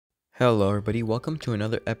Hello everybody, welcome to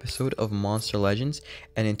another episode of Monster Legends,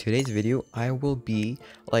 and in today's video I will be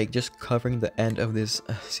just covering the end of this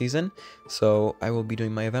season. So I will be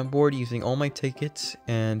doing my event board using all my tickets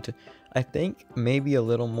and I think maybe a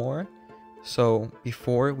little more. So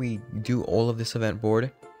before we do all of this event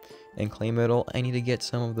board and claim it all, I need to get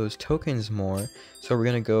some of those tokens more. So we're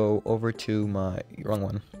gonna go over to my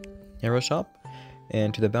hero shop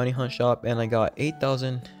and to the bounty hunt shop, and I got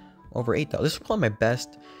 8,000, over 8,000. This is probably my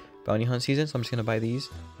best bounty hunt season, so I'm just gonna buy these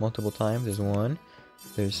multiple times. There's 1,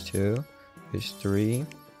 there's 2, there's 3,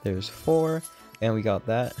 there's 4, and we got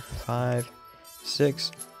that 5,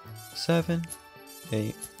 6, 7,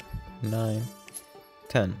 8, 9,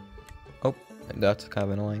 10. Oh, that's kind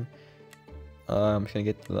of annoying. I'm just gonna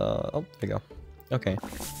get the oh, there we go. Okay,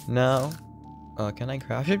 now can I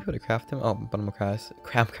craft? I should be able to craft him. Oh, but I'm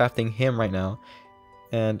crafting him right now.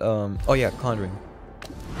 And oh yeah, Conjuring.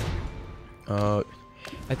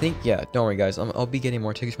 I think, yeah, don't worry guys, I'll be getting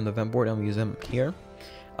more tickets from the event board. I'll use them here.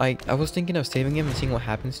 I was thinking of saving them and seeing what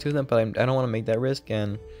happens to them, but I don't want to make that risk,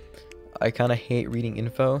 and I kind of hate reading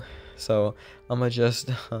info, so I'm gonna just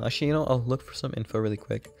actually, you know, I'll look for some info really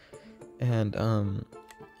quick. And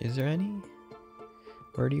is there any?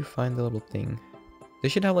 Where do you find the little thing? They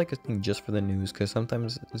should have like a thing just for the news, because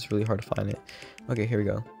sometimes it's really hard to find it. Okay, here we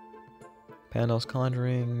go. Panels,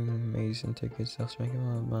 Conjuring, Mason tickets,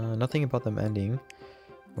 nothing about them ending.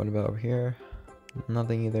 What about over here?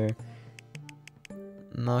 Nothing either.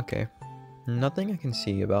 Okay, nothing I can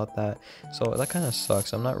see about that, so that kind of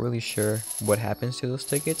sucks. I'm not really sure what happens to those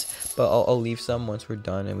tickets, but I'll leave some once we're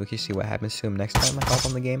done and we can see what happens to them next time I hop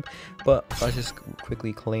on the game. But I'll just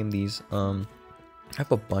quickly claim these. I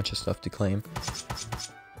have a bunch of stuff to claim.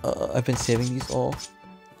 I've been saving these all,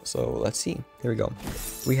 so let's see. Here we go.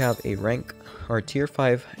 We have a rank or tier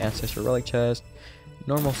 5 ancestor relic chest,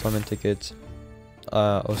 normal summon tickets,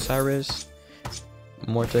 Osiris,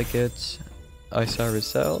 more tickets, Osiris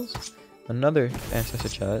cells, another ancestor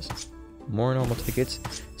chest, more normal tickets,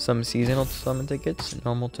 some seasonal summon tickets,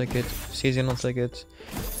 normal tickets, seasonal tickets,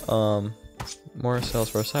 more cells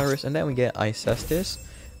for Osiris, and then we get Icestis,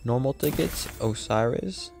 normal tickets,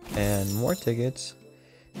 Osiris, and more tickets,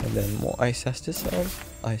 and then more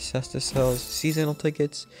Icestis cells, seasonal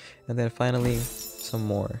tickets, and then finally some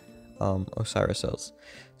more Osiris cells.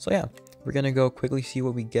 So yeah, we're gonna go quickly see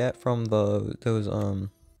what we get from those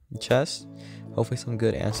chests. Hopefully some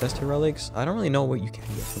good ancestor relics. I don't really know what you can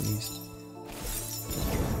get from these.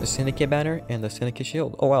 The Syndicate banner and the Syndicate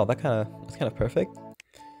shield. Oh wow, that's kind of perfect.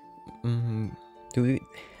 Let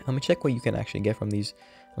me check what you can actually get from these.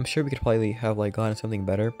 I'm sure we could probably have like gotten something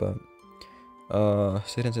better, but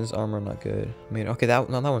Citizen's armor, not good. I mean, okay, that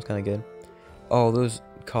one's kind of good. Oh, those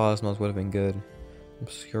Cosmos would have been good.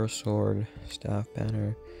 Obscure sword, staff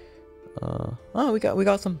banner. Oh, we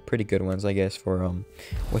got some pretty good ones, I guess, for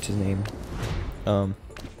what's his name?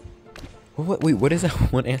 Wait, what is that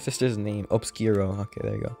one ancestor's name? Obscuro. Okay,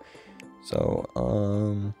 there you go. So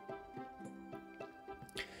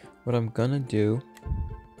what I'm gonna do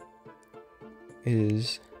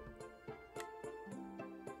is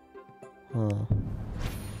I'm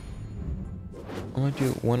gonna do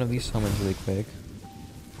one of these summons really quick.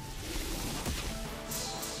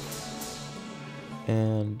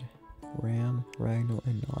 And Ram, Ragnar,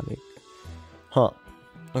 and Nautic.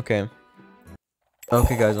 Okay.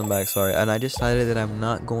 Okay guys, I'm back, sorry. And I decided that I'm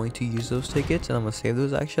not going to use those tickets, and I'm gonna save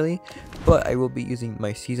those actually. But I will be using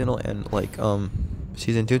my seasonal and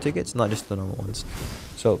season 2 tickets, not just the normal ones.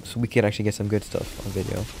 So we can actually get some good stuff on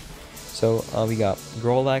video. So we got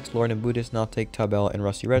Grolax, Lord and Buddhist, Nautic, Tabel, and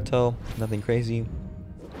Rusty Redtail. Nothing crazy.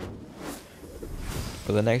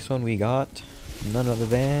 For the next one we got none other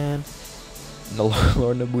than the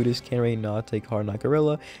Lord of Buddhist, Canray, Nautic, Hard Knight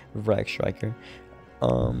Gorilla, Vrag Striker.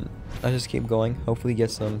 I just keep going, hopefully get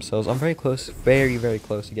some cells. I'm very close, very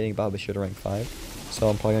close to getting Babashir to rank 5, so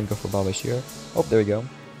I'm probably gonna go for Babashir. Oh, there we go.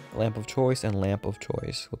 Lamp of Choice and Lamp of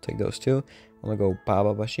Choice. We'll take those two. I'm gonna go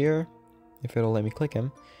Baba Bashir, if it'll let me click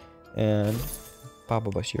him, and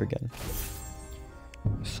Baba Bashir again.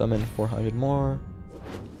 Summon 400 more.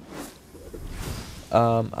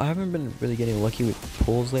 I haven't been really getting lucky with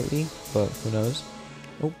pulls lately, but who knows.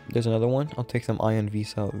 Oh, there's another one. I'll take some Ion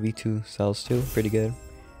V2 cells too. Pretty good.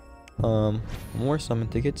 More summon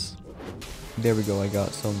tickets. There we go. I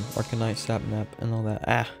got some Arcanite, Sapnap, and all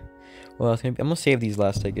that. Well, I'm gonna save these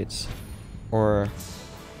last tickets, or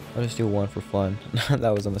I'll just do one for fun.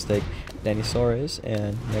 That was a mistake. Danisaurus,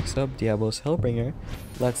 and next up, Diablo's Hellbringer.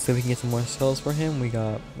 Let's see if we can get some more cells for him. We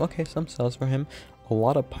got some cells for him. A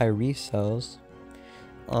lot of Pyre cells.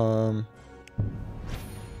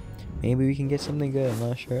 Maybe we can get something good, I'm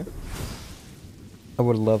not sure. I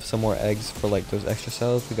would love some more eggs for like those extra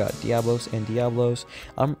cells. We got Diablos and Diablos.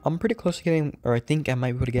 I'm pretty close to getting, or I think I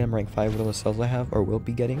might be able to get him rank 5 with all the cells I have, or will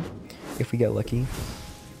be getting, if we get lucky.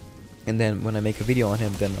 And then when I make a video on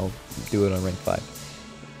him, then I'll do it on rank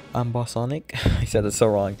 5. I'm Boss Sonic. I said that so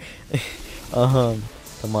wrong.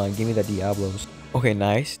 Come on, give me that Diablos. Okay,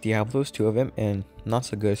 nice. Diablos, 2 of them, and not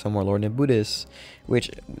so good, some more Lord and Buddhists,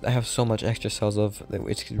 which I have so much extra cells of,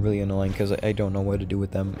 which is really annoying because I don't know what to do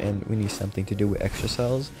with them, and we need something to do with extra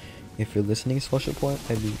cells. If you're listening, social point,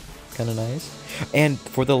 that'd be kind of nice. And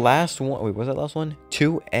for the last one, wait, was that last one?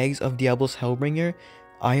 2 eggs of Diablos Hellbringer,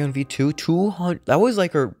 Ion V2, 200. That was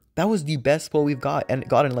like that was the best spell we've gotten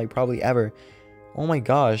like probably ever. Oh my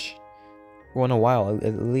gosh, or in a while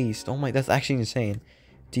at least. Oh my, that's actually insane.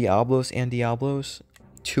 Diablos and Diablos,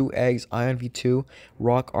 2 eggs, Ion V2,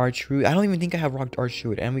 Rock Archroot. I don't even think I have Rock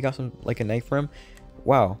Archroot, and we got some like a knife for him.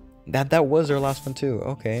 Wow, that was our last one too.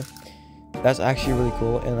 Okay, that's actually really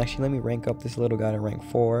cool. And actually, let me rank up this little guy to rank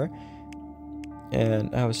 4.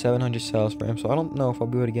 And I have 700 cells for him, so I don't know if I'll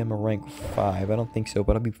be able to get him a rank 5. I don't think so,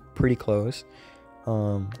 but I'll be pretty close.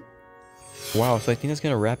 Wow, so I think that's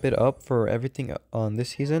gonna wrap it up for everything on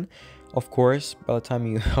this season. Of course, by the time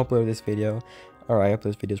you upload this video, or I upload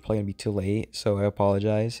this video, it's probably gonna be too late, so I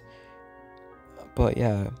apologize. But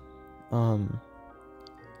yeah,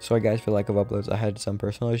 sorry guys for lack of uploads. I had some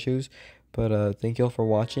personal issues, but thank you all for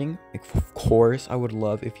watching. Of course, I would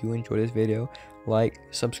love if you enjoyed this video, like,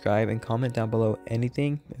 subscribe, and comment down below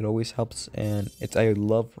anything. It always helps, and I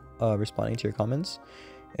love responding to your comments,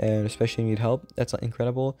 and especially if you need help. That's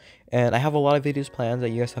incredible. And I have a lot of videos planned that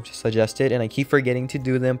you guys have just suggested, and I keep forgetting to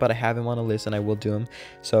do them, but I have them on a list and I will do them.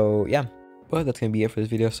 So yeah, but that's gonna be it for this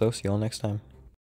video, so see y'all next time.